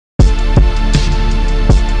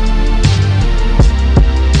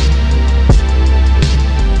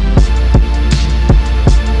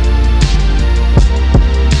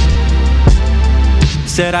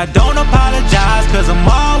Said I don't apologize cause I'm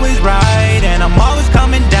always right, and I'm always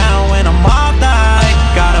coming down when I'm off the high.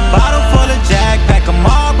 Got a bottle full of Jack, pack of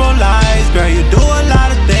Marlboro Lights. Girl, you do a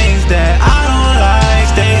lot of things that I don't like.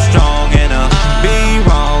 Stay strong in her, be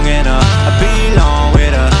wrong in her, I belong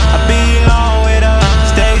with her, I belong with her.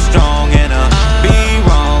 Stay strong in her, be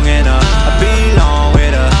wrong in her, I belong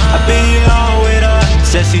with her, I belong with her.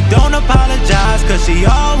 Said she don't apologize cause she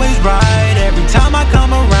always right. Every time I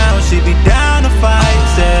come around she be down to fight.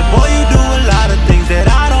 Said boy you do a lot of things that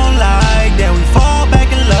I don't like. Then we fall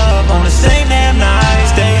back in love on the same damn night.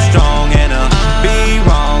 Stay strong in her, be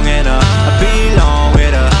wrong in her, I belong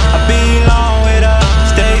with her, I belong with her.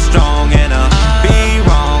 Stay strong in her, be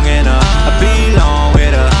wrong in her, I belong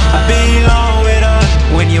with her, I belong with her.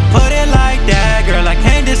 When you put it like that, girl, I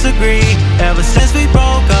can't disagree. Ever since we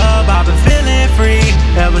broke up, I've been feeling free.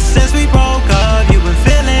 Ever since we broke up, you've been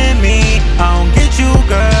feeling me. I don't get you,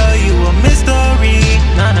 girl, you a mystery.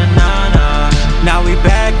 Nah, nah, nah, nah. Now we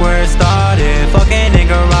back where it started, fucking in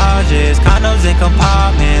garages, condoms in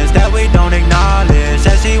compartments that we don't acknowledge.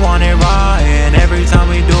 Said she wanted rotten every time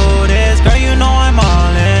we do this. Girl, you know I'm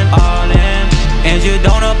all in, all in. And you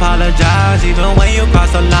don't apologize even when you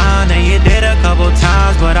cross the line. And you did a couple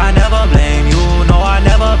times, but I never blame you. No, I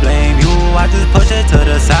never blame you. I just push it to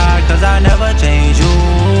the side cause I never change you.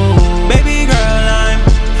 Baby girl, I'm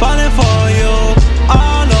falling for you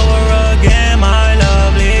all over again, my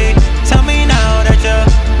lovely. Tell me now that you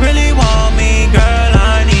really want me, girl,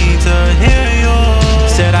 I need to hear you.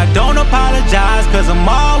 Said I don't apologize cause I'm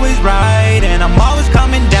always right, and I'm always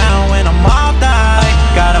coming down when I'm off the high.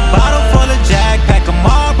 Got a bottle full of Jack, pack of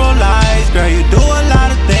Marlboro Lights. Girl, you do a lot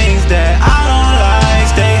of things that I don't like.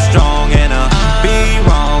 Stay strong in her, be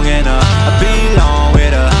wrong in her, I belong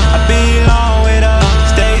with her, I belong with her.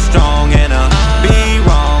 Stay strong in her, be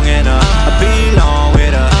wrong in her, I belong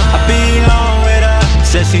with her, I belong with her.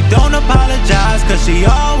 Said she don't apologize cause she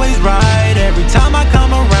always right. Every time I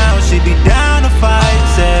come around she be down to fight.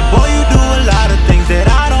 Said boy you do a lot of things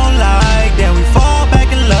that I don't like. Then we fall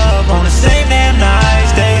back in love on the same damn night.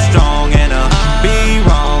 Stay strong in her, be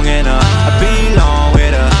wrong in her, I belong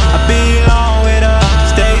with her, I belong with her.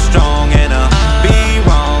 Stay strong in her, be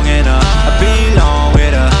wrong in her, I belong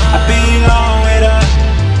with her, I belong with her.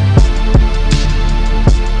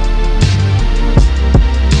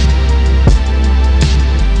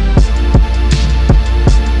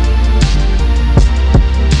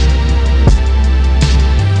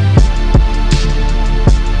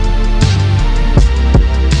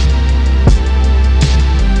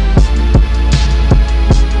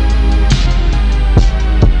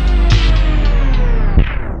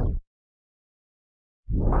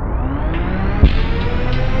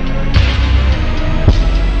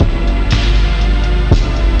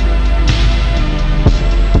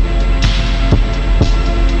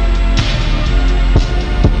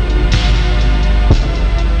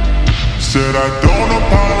 Said I don't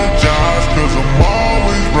apologize cause I'm all